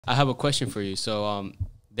I have a question for you. So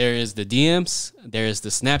there is the DMs, there is the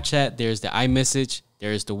Snapchat, there's the iMessage,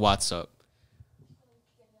 there is the WhatsApp.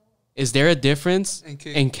 Is there a difference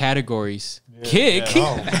in categories? Yeah. Kick.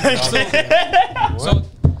 Yeah, no.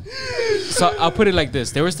 So I'll put it like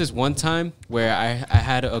this. There was this one time where I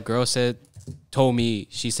had a girl told me,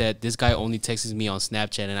 she said, this guy only texts me on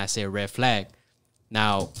Snapchat, and I said red flag.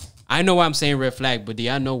 Now, I know why I'm saying red flag, but do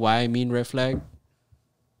y'all know why I mean red flag?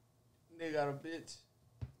 They got a bitch.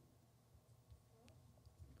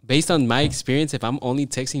 Based on my experience, if I'm only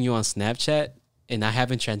texting you on Snapchat and I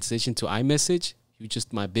haven't transitioned to iMessage, you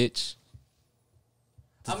just my bitch.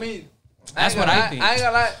 I mean, that's what I think. I ain't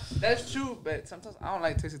gonna lie, that's true, but sometimes I don't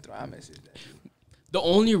like texting through iMessage. The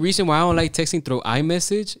only reason why I don't like texting through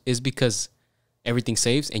iMessage is because everything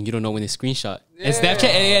saves and you don't know when it's screenshot. Yeah. And Snapchat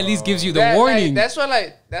at least gives you the warning. That's why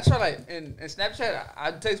in Snapchat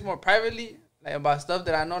I text more privately. Like about stuff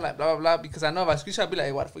that I know, like blah blah blah, because I know if I screenshot, I'll be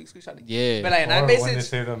like, "Why the fuck you screenshotting?" Yeah. But like in iMessage, when they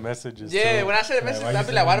say the messages. Yeah, too. when I say the messages, I'll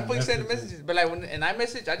be like, "Why the fuck you say the messages?" But like when in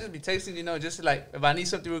iMessage, I just be texting, you know, just like if I need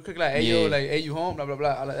something real quick, like, "Hey yo, like, hey you home?" Blah blah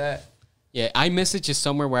blah, all of that. Yeah, iMessage is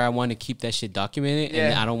somewhere where I want to keep that shit documented,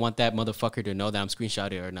 and I don't want that motherfucker to know that I'm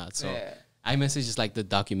screenshotting or not. So iMessage is like the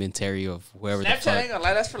documentary of whoever. Snapchat, I ain't gonna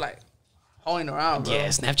lie, that's for like hoeing around, bro. Yeah,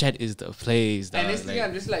 Snapchat is the place. And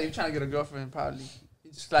Instagram, just like you're trying to get a girlfriend, probably.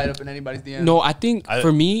 Slide up in anybody's DM. No, I think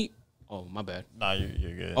for me, oh my bad. Nah,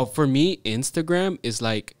 you're good. Oh, for me, Instagram is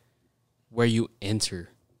like where you enter.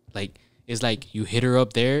 Like it's like you hit her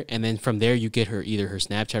up there, and then from there you get her either her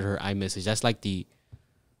Snapchat or her iMessage. That's like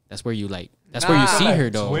that's where you like. That's where you see her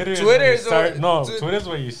though. Twitter's where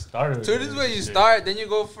you start. Twitter's where you start. Then you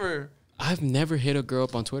go for. I've never hit a girl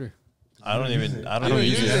up on Twitter. I don't use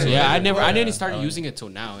it. Yeah, I didn't start using it till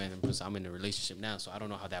now, and because I'm in a relationship now, so I don't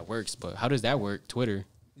know how that works. But how does that work? Twitter.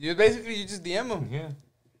 You just DM them. Yeah.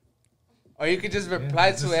 Or you could just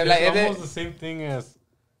reply to it. Like it's almost the same thing as,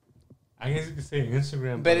 I guess you could say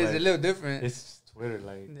Instagram, but it's like, a little different. It's Twitter,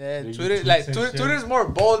 like Twitter's more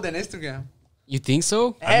bold than Instagram. You think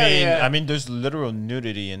so? I mean, there's literal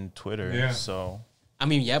nudity in Twitter. Yeah. So. I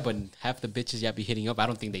mean, yeah, but half the bitches y'all be hitting up, I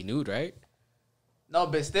don't think they nude, right? No,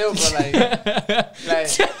 but still, bro, like,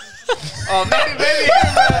 oh, maybe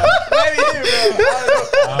here, bro.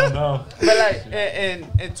 I don't know. But like,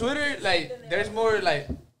 in Twitter, like, there's more like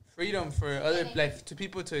freedom for other to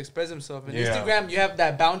people to express themselves. In Instagram, you have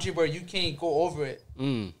that boundary where you can't go over it.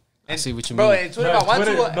 I see what you mean, bro. In Twitter,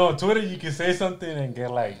 Twitter, you can say something and get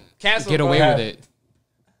like canceled. Get away with it.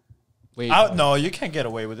 Wait, no, you can't get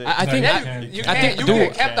away with it. I think you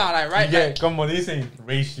get kept on it, right? Yeah, como dicen,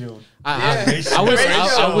 ratio. I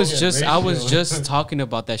was just talking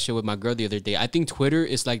about that shit with my girl the other day. I think Twitter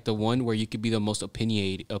is like the one where you could be the most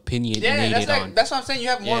opinionated on. That's what I'm saying. You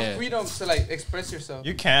have more freedom to like express yourself.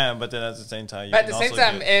 You can, but then at the same time,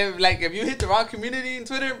 if you hit the wrong community in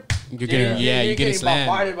Twitter, you're getting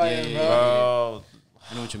bombarded by them, bro.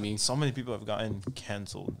 I know what you mean. So many people have gotten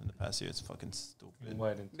canceled in the past year. It's fucking stupid.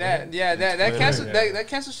 That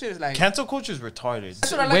cancel shit is like cancel culture is retarded.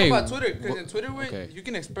 That's what I like about Twitter, because in Twitter you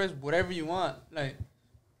can express whatever you want. Like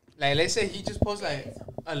let's say he just posts like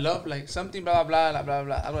a love, like something blah blah blah blah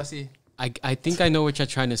blah. I don't see. I think I know what you're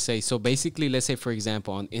trying to say. So basically, let's say, for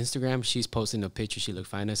example, on Instagram, she's posting a picture. She look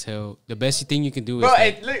fine as hell. The best thing you can do is... Bro,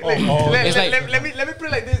 let me put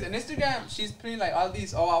it like this. On Instagram, she's putting like all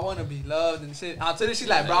these, I want to be loved and shit. On Twitter, she's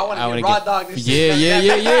like, bro, I want to get raw dog and shit.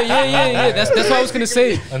 Yeah. That's what I was going to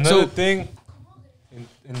say. Another thing,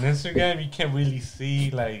 in Instagram, you can't really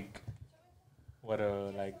see like what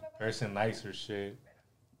a person likes or shit.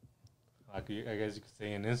 Like I guess you could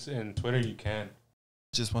say in Twitter, you can.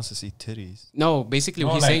 Just wants to see titties. No, basically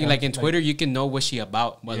what he's saying, like in Twitter, you can know what she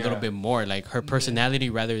about a little bit more, like her personality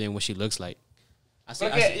rather than what she looks like. I feel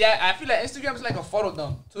like Instagram is like a photo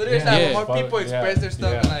dump. Twitter is like more people express their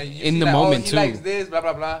stuff and like in the moment too. He likes this, blah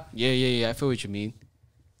blah blah. Yeah. I feel what you mean.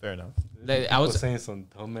 Fair enough. I was saying some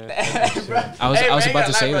dumb ass. I was about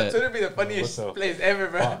to say that. Twitter be the funniest place ever,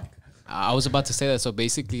 bro. I was about to say that. So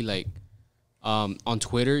basically, like. On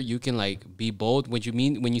Twitter, you can like be bold. What you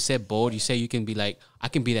mean when you said bold? You say you can be like, I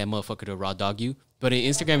can be that motherfucker to raw dog you. But in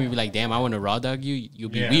Instagram, you be like, damn, I want to raw dog you.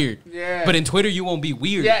 You'll be weird. Yeah. But in Twitter, you won't be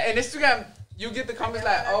weird. Yeah. In Instagram, you get the comments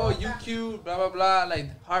like, oh, you cute, blah blah blah,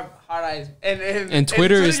 like hard eyes. And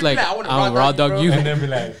Twitter is like, I'll raw dog you. And then be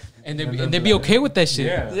like. And they be okay with that shit.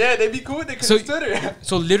 Yeah, they be cool with it because it's Twitter.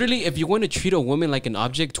 So literally, if you want to treat a woman like an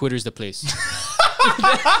object, Twitter's the place.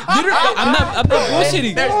 Literally, I'm not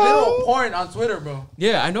bullshitting. There's little porn on Twitter, bro.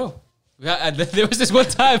 Yeah, I know. There was this one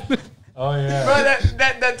time. Oh yeah, bro.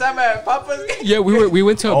 That time at Papa's. Yeah, we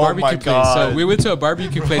went to a Oh barbecue my place. God. So we went to a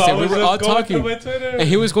barbecue place and we were all talking. And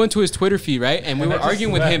he was going to his Twitter feed, right? And we were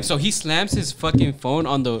arguing with him. So he slams his fucking phone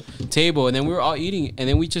on the table, and then we were all eating, and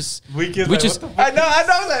then we just I know.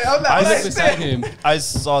 I was like, beside him. I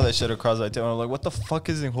saw that shit across my table. I'm like, what the fuck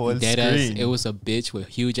is in whole Dead screen? ass. It was a bitch with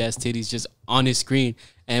huge ass titties just on his screen,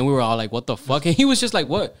 and we were all like, "What the fuck?" And he was just like,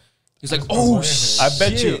 "What?" He's like, "Oh shit."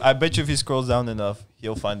 I bet you if he scrolls down enough,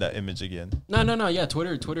 he'll find that image again. No. Yeah,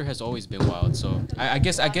 Twitter has always been wild. So I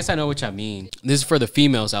guess I know what y'all mean. This is for the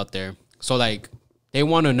females out there. So like, they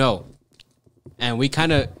want to know, and we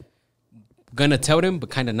kind of gonna tell them, but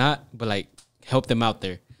kind of not. But like, help them out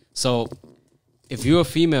there. So if you're a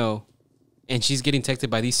female and she's getting texted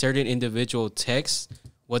by these certain individual texts,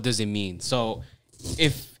 what does it mean? So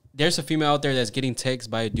if there's a female out there that's getting texted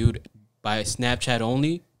by a dude by Snapchat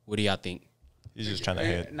only, what do y'all think? He's just trying to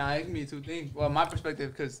hit. Nah, it can mean two things. Well, my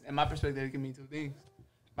perspective, because in my perspective, it can mean two things.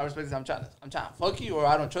 My perspective is I'm trying to fuck you, or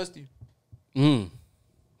I don't trust you.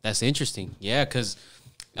 That's interesting. Yeah, because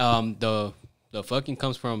the fucking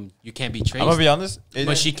comes from you can't be traced. I'm gonna be honest,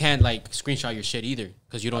 but she can't like screenshot your shit either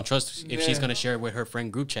because you don't trust if she's gonna share it with her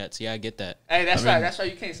friend group chats. Yeah, I get that. Hey, that's right. That's why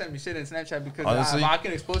you can't send me shit in Snapchat because honestly, if I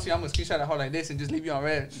can expose you, I'm gonna screenshot a whole like this and just leave you on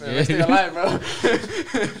red for the rest of your life, bro.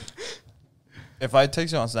 If I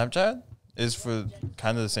text you on Snapchat, it's for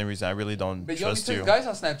kind of the same reason. I really don't but trust you. you. Guys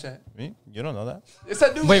on Snapchat. Me? You don't know that? It's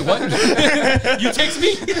a dude. Wait, what? You text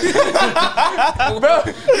me, bro?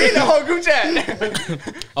 We in the whole group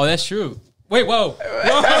chat. Oh, that's true. Wait, whoa.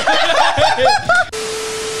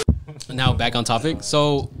 Now back on topic.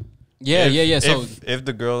 So, yeah. So if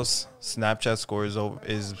the girl's Snapchat score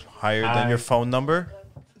is higher than your phone number,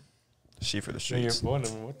 she for the streets. Your phone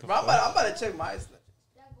number, what the Bro, fuck? I'm about to check my Snapchat.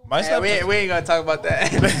 My Snapchat. We ain't gonna talk about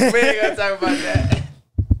that. We ain't gonna talk about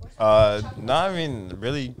that. No, I mean,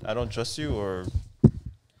 really, I don't trust you, or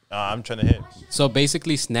I'm trying to hit. So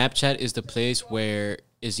basically, Snapchat is the place where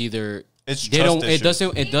it's either It's they trust don't. issues. It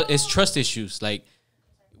doesn't. It's trust issues. Like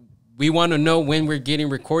we want to know when we're getting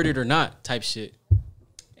recorded or not, type shit.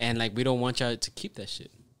 And like we don't want y'all to keep that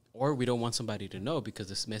shit, or we don't want somebody to know because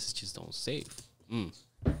the messages don't save.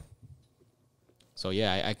 So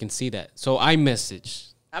yeah, I can see that. So iMessage.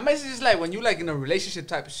 iMessage is like when you like in a relationship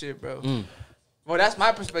type of shit, bro. Well, that's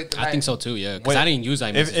my perspective. I think so too. Yeah, because I didn't use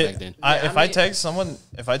iMessage back then. If I text someone,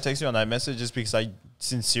 if I text you on iMessage, just because I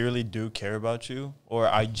sincerely do care about you, or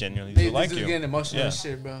I genuinely do like you. This is getting emotional and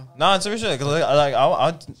shit, bro. No, it's seriously because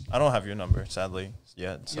I don't have your number sadly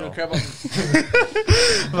yet. So. You don't care about me.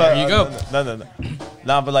 There you go. No.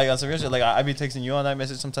 Nah, but like on seriously, like I be texting you on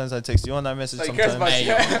iMessage. Sometimes I text you on iMessage. So he cares about Hey, you.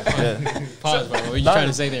 yo, pause, bro. What are you trying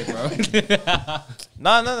to say there, bro?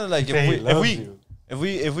 No. Like He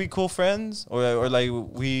if we cool friends or like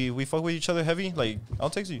we fuck with each other heavy, like I'll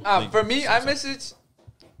text you. Like, For me, iMessage,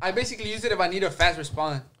 I basically use it if I need a fast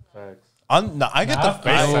response. Facts. I get the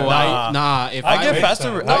face. Oh, if I get I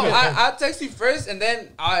faster. No, I'll text you first, and then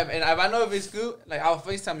and if I know if it's good, like I'll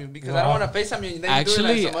FaceTime you because I don't want to FaceTime you. And then you do it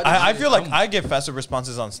like some other I shit. feel like I get faster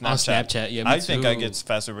responses on Snapchat. On Snapchat, yeah, me I think I too. get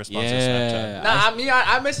faster responses on Yeah. Snapchat. Nah,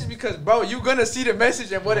 I message because, bro, you gonna see the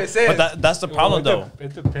message and what it says. But that's the problem though.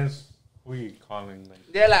 It depends who you calling. Like.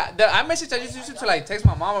 Yeah, like the iMessage I just use it to like text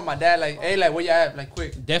my mom or my dad, like, hey, like where you at, like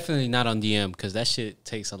quick. Definitely not on DM because that shit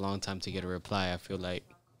takes a long time to get a reply. I feel like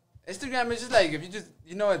Instagram is just like if you just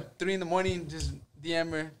at 3 a.m, just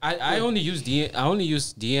DM her. I only use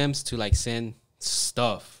DMs to like send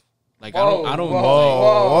stuff. Like Whoa, I don't.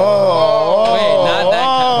 whoa. Wait, not that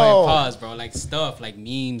kind. Wait, pause, bro. Like stuff, like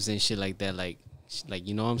memes and shit like that. Like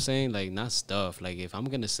you know what I'm saying? Like not stuff. Like if I'm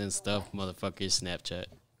gonna send stuff, motherfucker, Snapchat.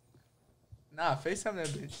 Nah, FaceTime that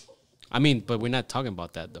bitch. I mean, but we're not talking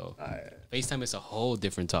about that though. Right. FaceTime is a whole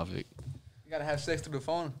different topic. You gotta have sex through the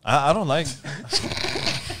phone. I don't like.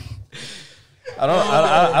 I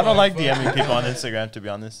don't like DMing people on Instagram, to be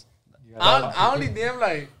honest. I only DM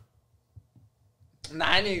like. Nah,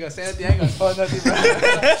 I ain't gonna say nothing. I ain't gonna spoil nothing, bro.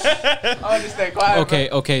 I only stay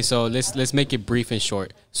quiet. Okay. So let's make it brief and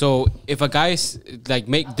short. So if a guy's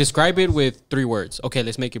like describe it with 3 words. Okay,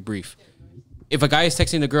 let's make it brief. If a guy is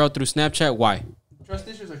texting the girl through Snapchat, why? Trust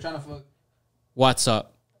issues or trying to fuck? What's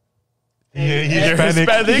up? Hispanic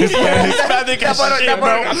That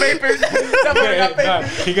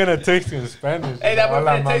boy he gonna text you in Spanish. Hey, that boy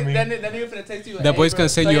Hola, finna text. mami. Then he finna text you. That boy's gonna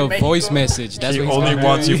send you a voice message. That's He what he's only gonna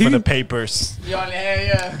wants do. you for the papers. You only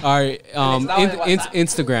yeah. All right.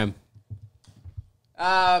 Instagram.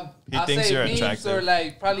 I'll thinks say you're memes attractive. or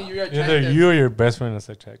like probably you're attractive. Either you or your best friend is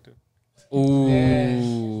attractive.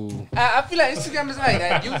 Ooh. Ooh. I feel like Instagram is like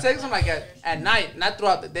that. You text them like at night, not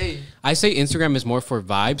throughout the day. I say Instagram is more for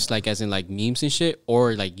vibes, like as in like memes and shit,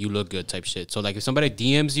 or like you look good type shit. So like if somebody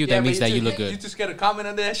DMs you, that means that you look good. You just get a comment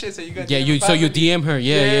under that shit, so you got. Yeah, you DM her.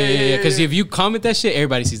 Yeah. Because if you comment that shit,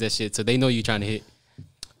 everybody sees that shit, so they know you trying to hit.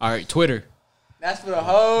 All right, Twitter. That's for the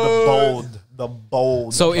hoes. The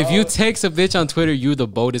bold. So if you text a bitch on Twitter, you the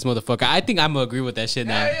boldest motherfucker. I think I'm gonna agree with that shit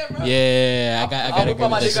now. Yeah, I gotta agree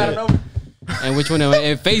with that shit. And which one?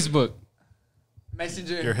 And Facebook.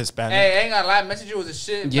 Messenger. You're Hispanic. Hey, I ain't gonna lie. Messenger was a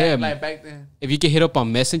shit. Yeah, back then. If you get hit up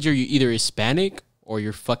on Messenger, you either Hispanic or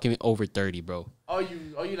you're fucking over 30, bro. Oh,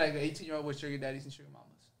 you like an 18-year-old with sugar daddies and sugar mamas.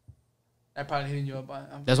 That probably hitting you up on.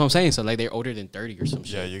 That's what I'm saying. So like they're older than 30 or some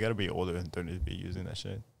shit. Yeah, you gotta be older than 30 to be using that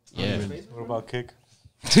shit. Yeah. What about Kick?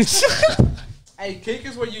 Hey, Kick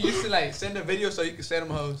is where you used to like send a video so you could send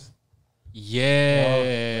them hoes.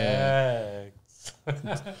 Yeah.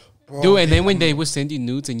 Oh, dude, and then when they would send you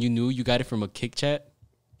nudes and you knew you got it from a Kick chat,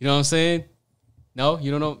 you know what I'm saying? No,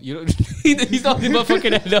 you don't know. You don't. He's talking about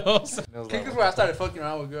fucking that knows. Kick is where I started fucking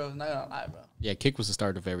around with girls. Not gonna lie, bro. Yeah, Kick was the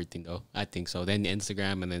start of everything, though. I think so. Then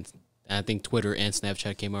Instagram, and then I think Twitter and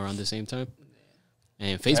Snapchat came around the same time.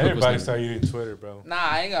 And Facebook Everybody was started using Twitter, bro. Nah,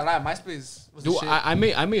 I ain't gonna lie. MySpace was the dude, shit. I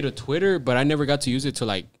made a Twitter, but I never got to use it till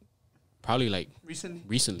like probably like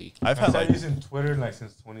recently. I've I had started like using Twitter like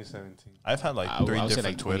since 2017. I've had like I would three say, different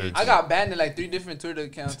like, Twitters. I got banned in like 3 different Twitter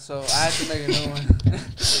accounts, so I had to make a new one.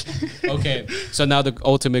 Okay, so now the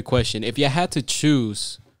ultimate question: if you had to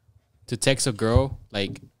choose to text a girl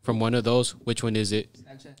like from one of those, which one is it?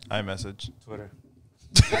 Snapchat. iMessage. Twitter.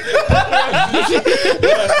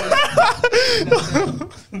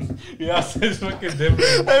 Yeah, it's fucking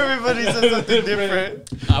different. Everybody says something different.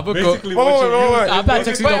 I'm gonna go. Basically, what you use. I'm not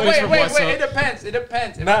texting no bitch from Wait. WhatsApp. It depends. It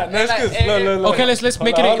depends. Nah, let's just look. Okay, let's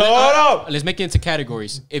make it. Hold on. Let's make it into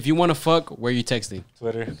categories. If you want to fuck, where are you texting?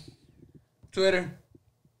 Twitter.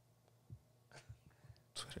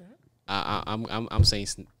 I'm saying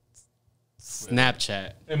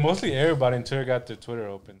Snapchat. And mostly everybody in Twitter got their Twitter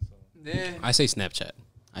open. So. Yeah. I say Snapchat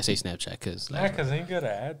because Nah, cause I ain't gonna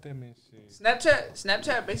add them and shit.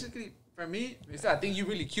 Snapchat, basically for me, is I think you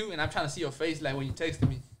really cute, and I'm trying to see your face like when you texted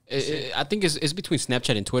me. I think it's between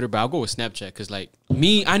Snapchat and Twitter, but I'll go with Snapchat because like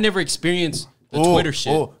me, I never experienced the Twitter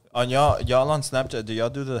shit. Oh, on y'all on Snapchat, do y'all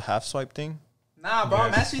do the half swipe thing? Nah, bro,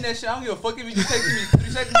 I'm asking that shit. I don't give a fuck if you just text me 3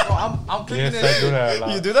 seconds, bro. I'm clicking Yes, that I shit. do that a lot.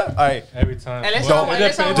 You do that? All right. Every time. Unless Well, I'm- it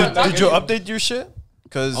unless I'm depends. on- Did you update your shit?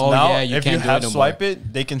 Because Oh, now, yeah, you if can't you do it half no more. swipe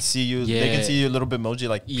it, they can see you. They Yeah. can see your little Bitmoji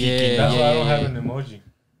like Yeah. peeking. That's why I don't yeah, have an emoji.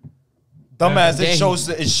 Dumbass, Dang.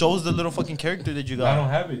 it shows the little fucking character that you I got. don't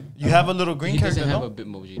have it. You have a little green He doesn't character, have no? a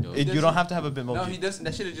Bitmoji though. You don't have to have a Bitmoji. No, he doesn't.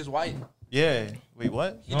 That shit is just white. Yeah. Wait,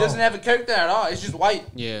 what? He doesn't have a character at all. It's just white.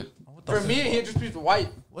 Yeah, What the For fuck? me, he just be white.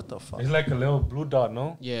 What the fuck? It's like a little blue dot,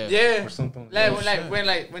 no? yeah. Yeah. Or something.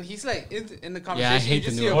 When he's like in the conversation, hate you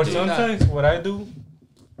just the see a new Or blue dot. sometimes what I do,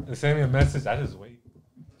 they send me a message, I just wait.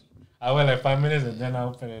 I wait like 5 minutes and then I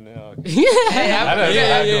open it. And Hey,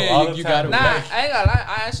 I do all the you time. got it. Nah, I ain't gonna lie.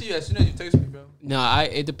 I answer you as soon as you text me, bro. No,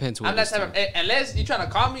 it depends. I'm that type of, unless you trying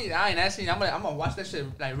to call me, I ain't answering. I'm gonna watch that shit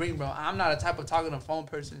like ring, bro. I'm not a type of talking on the phone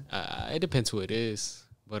person. It depends who it is,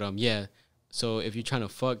 but yeah. So if you're trying to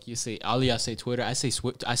fuck, you say I say Twitter. I say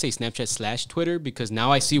Snapchat / Twitter because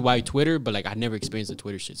now I see why Twitter, but like I never experienced the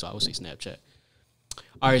Twitter shit, so I would say Snapchat.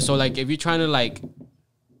 All right, so like if you're trying to like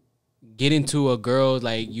get into a girl,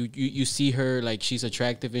 like you see her like she's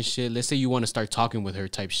attractive and shit. Let's say you want to start talking with her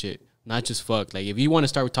type shit, not just fuck. Like if you want to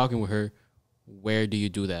start talking with her, where do you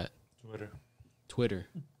do that? Twitter.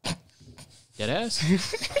 Dead ass?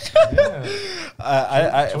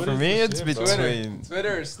 Yeah. For me, it's Shit, bro. between.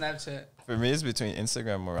 Twitter or Snapchat. For me, it's between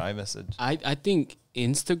Instagram or iMessage. I think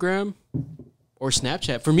Instagram or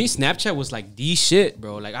Snapchat. For me, Snapchat was like the shit,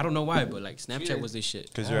 bro. Like I don't know why, but like Snapchat was the shit.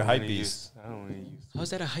 Because you're a hype beast. I don't really use. How's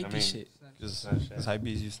that a hype shit? Because Snapchat. hype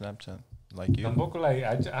beast use Snapchat. Like you. Tampoco like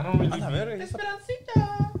I don't really like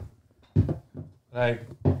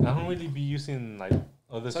I don't really be using like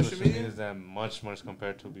other Social social media? medias that much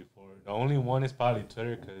compared to before. The only one is probably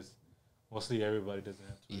Twitter because mostly everybody doesn't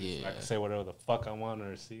have Twitter. So I Yeah. can say whatever the fuck I want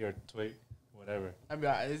or see or tweet whatever. I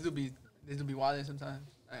mean, this will be wild sometimes.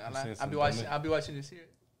 I ain't gonna lie. Saying I'll be watching this here.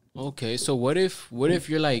 Okay, so what if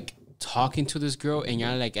you're like talking to this girl and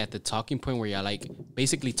you're like at the talking point where you're like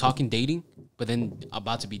basically talking dating, but then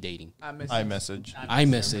about to be dating? iMessage.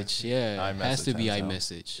 iMessage, yeah, iMessage, has to be hands down.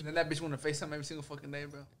 iMessage. And then that bitch wanna FaceTime every single fucking day,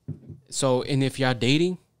 bro. So, and if y'all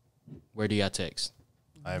dating, where do y'all text?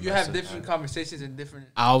 You have iMessage. different conversations and different.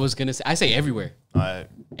 I was gonna say, I say everywhere,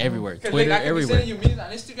 everywhere, Cause Twitter, like, I can be everywhere. sending you memes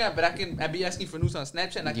on Instagram, but I be asking for news on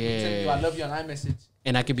Snapchat, and I can be telling you I love you on iMessage.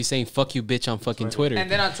 and I could be saying "fuck you, bitch" on fucking Twitter. And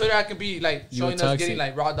then on Twitter, I could be like showing us getting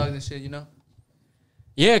like raw dogs and shit, you know?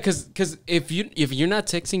 Yeah, cause if you're not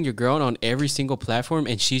texting your girl on every single platform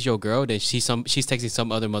and she's your girl, then she's texting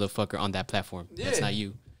some other motherfucker on that platform. Yeah. That's not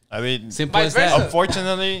you. I mean, simple as that.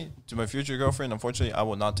 Unfortunately, to my future girlfriend, I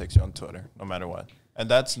will not text you on Twitter no matter what, and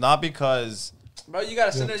that's not because. Bro, you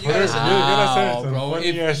gotta send her. You gotta send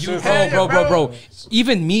her. Bro.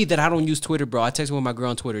 Even me that I don't use Twitter, bro. I text with my girl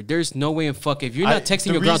on Twitter. There's no way in fuck if you're not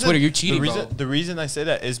texting your girl on Twitter, you're cheating, bro. The reason I say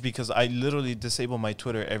that is because I literally disable my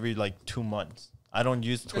Twitter every like 2 months. I don't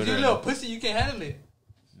use Twitter. Cause you little pussy, you can't handle it.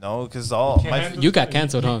 No, because you got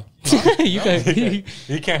canceled, huh? You can't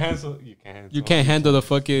handle. You can't handle the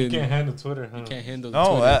fucking. You can't handle Twitter, huh? You can't handle.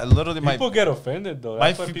 No, literally, people get offended though.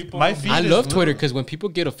 My feed. I love Twitter because when people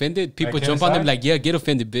get offended, people jump on them like, "Yeah, get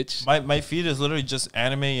offended, bitch." My feed is literally just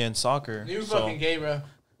anime and soccer. You're fucking gay, bro.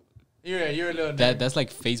 You're a little. That's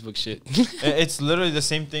like Facebook shit. It's literally the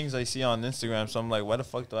same things I see on Instagram. So I'm like, why the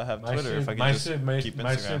fuck do I have Twitter if I can just keep Instagram?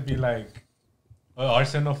 My should be like,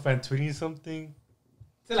 Arsenal fan tweeting something.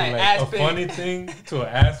 To like a funny thing to an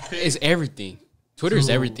ass pic. It's everything. Twitter is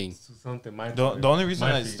everything. The only reason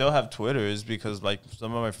I still have Twitter is because like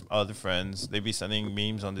some of my other friends, they be sending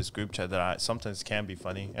memes on this group chat that sometimes can be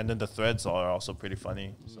funny, and then the threads are also pretty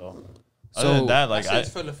funny. So other than that, like it's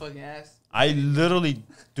full of fucking ass. I literally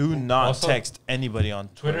do not also, text anybody on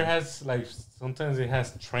Twitter. Twitter has like sometimes it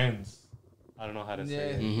has trends. I don't know how to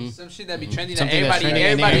say it. Mm-hmm. Some shit that be trending.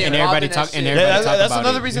 Everybody talk. That's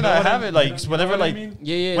another reason I have it. Like whenever, like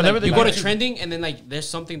whenever you go to trending, and then like there's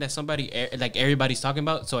something that somebody like everybody's talking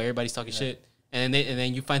about, so everybody's talking shit, and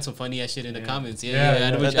then you find some funny ass shit in the comments.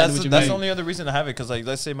 That's the only other reason I have it because like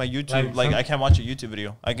let's say my YouTube, like I can't watch a YouTube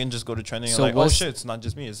video, I can just go to trending and like oh shit, it's not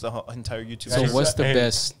just me, it's the entire YouTube. So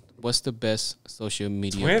what's the best social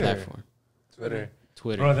media platform? Twitter.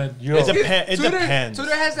 Bro, it depends.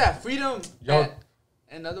 Twitter has that freedom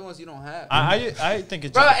and other ones you don't have. I think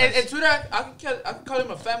it's bro. And Twitter, I can call him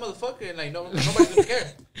a fat motherfucker and like nobody's gonna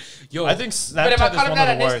care. Yo, I think Snapchat is one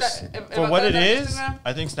of the worst. For what it is,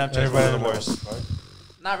 I think Snapchat is one of the worst.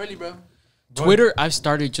 Not really, bro. Twitter, I've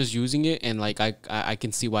started just using it, and like I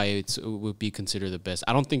can see why it would be considered the best.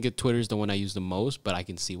 I don't think Twitter is the one I use the most, but I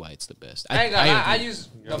can see why it's the best. I use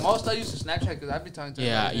the most. I use Snapchat because I've been talking to.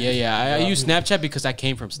 I use Snapchat because I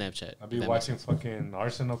came from Snapchat. I've been watching fucking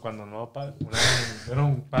Arsenal cuando they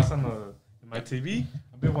don't pass on my TV.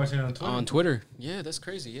 I've been watching it on Twitter. On Twitter, yeah, that's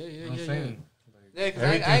crazy. Yeah. Yeah, because I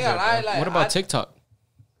ain't gonna lie. Like, what about TikTok?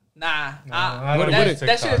 Nah,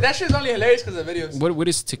 that shit's only hilarious because of videos. What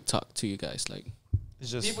is TikTok to you guys like?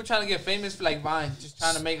 It's just people trying to get famous for like Vine, just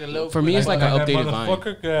trying to make a little. For me, it's like an updated Vine.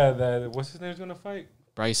 Motherfucker, what's his name's gonna fight?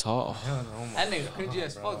 Bryce Hall. That nigga cringy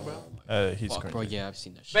as fuck, bro. He's cringy. Bro, yeah, I've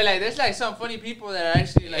seen that shit. But like, there's like some funny people that are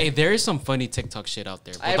actually like. Hey, there is some funny TikTok shit out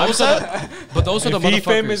there. But those are the motherfuckers. If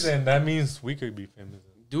famous, and that means we could be famous.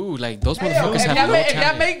 Dude, like those motherfuckers have no talent. If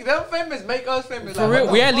y'all make them famous, make us famous. For real,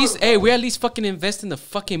 we at least fucking invest in the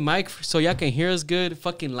fucking mic so y'all can hear us good,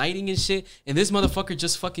 fucking lighting and shit. And this motherfucker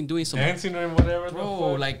just fucking doing some dancing or whatever.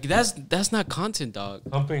 Bro, like that's not content, dog.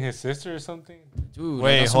 Humping his sister or something. Dude,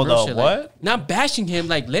 wait, hold on, what? Like, not bashing him,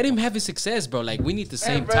 like let him have his success, bro. Like we need the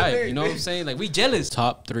same type. You know what I'm saying? Like we jealous.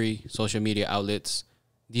 Top 3 social media outlets.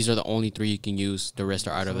 These are the only 3 you can use. The rest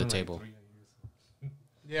are out of the table.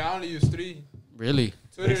 Yeah, I only use 3. Really?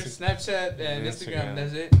 Twitter, Snapchat, and Instagram.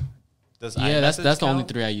 That's it. That's the only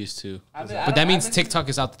 3 I use too. But that means TikTok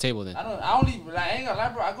is out the table then. I only like, I ain't gonna lie,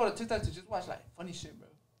 bro. I go to TikTok to just watch like funny shit, bro.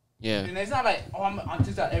 Yeah. And it's not like I'm on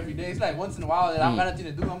TikTok every day. It's like once in a while that I got nothing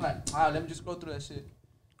to do. I'm like, let me just go through that shit.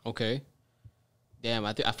 Okay. Damn,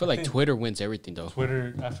 I feel like Twitter wins everything though.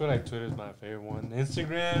 I feel like Twitter's my favorite one.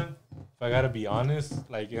 Instagram, if I gotta be honest,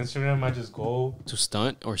 like Instagram, I just go to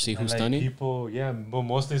stunt or see who's like stunning. People, yeah, but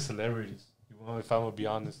mostly celebrities. If I'm gonna be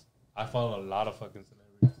honest, I follow a lot of fucking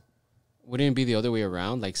celebrities. Wouldn't it be the other way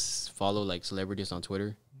around? Like follow like celebrities on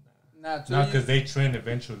Twitter? Nah, because they trend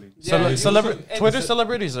eventually. Yeah, Twitter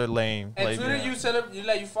celebrities are lame. And Twitter, you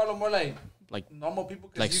follow more like normal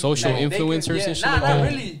people, like social influencers and shit. Nah, not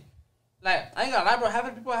really. Like, I ain't gonna lie, bro. Half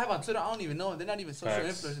the people I have on Twitter, I don't even know them. They're not even social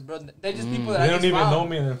influencers, bro. They're just people that they don't even know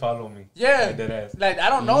me and then follow me. Yeah. Like, I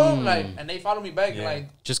don't know them, like, and they follow me back, like.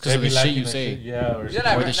 Just because of the shit you say. Yeah, or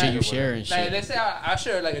the shit you share and shit. Like, let's say I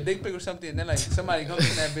share, like, a dick pic or something, and then, like, somebody comes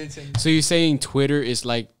in that bitch and. So you're saying Twitter is,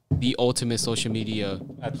 like, the ultimate social media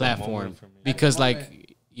platform? Because,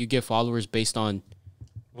 like, you get followers based on.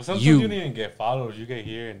 Well, sometimes you don't even get followers. You get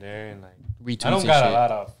here and there and, like. Retweets I don't got a lot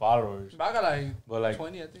of followers. But I got like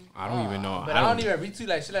 20, I think. I don't even know. But I don't even retweet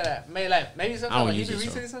like shit like that. Maybe sometimes he be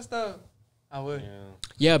retweeting some stuff. I would.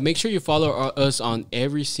 Yeah, make sure you follow us on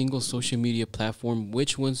every single social media platform.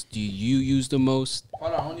 Which ones do you use the most?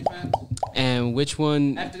 Follow our OnlyFans. And which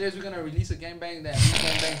one? After this, we're gonna release a gangbang that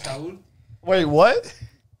gangbang Saul. Wait, what?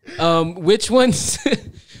 Which ones?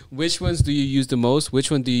 Which ones do you use the most?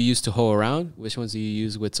 Which one do you use to hoe around? Which ones do you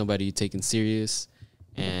use with somebody you're taking serious?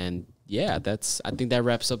 And yeah, I think that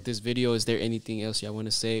wraps up this video. Is there anything else y'all want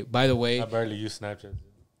to say? By the way, I barely use Snapchat.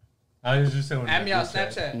 I was just saying. Add me on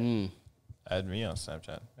Snapchat. Add me on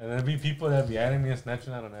Snapchat. And there'll be people that be adding me on Snapchat.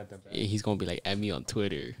 I don't add them back. He's gonna be like, add me on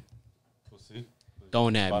Twitter. We'll see.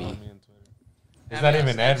 Don't add Follow me. on Twitter. It's not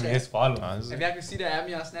even add me. It's follow me. If y'all can see that, add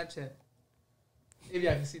me on Snapchat. If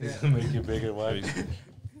y'all can see that. Make you bigger. Why?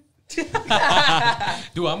 Dude,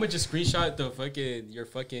 I'm gonna just screenshot your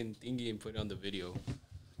fucking thingy and put it on the video.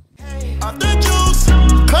 Off the juice,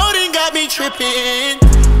 coding got me tripping.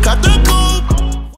 Cut the coupe.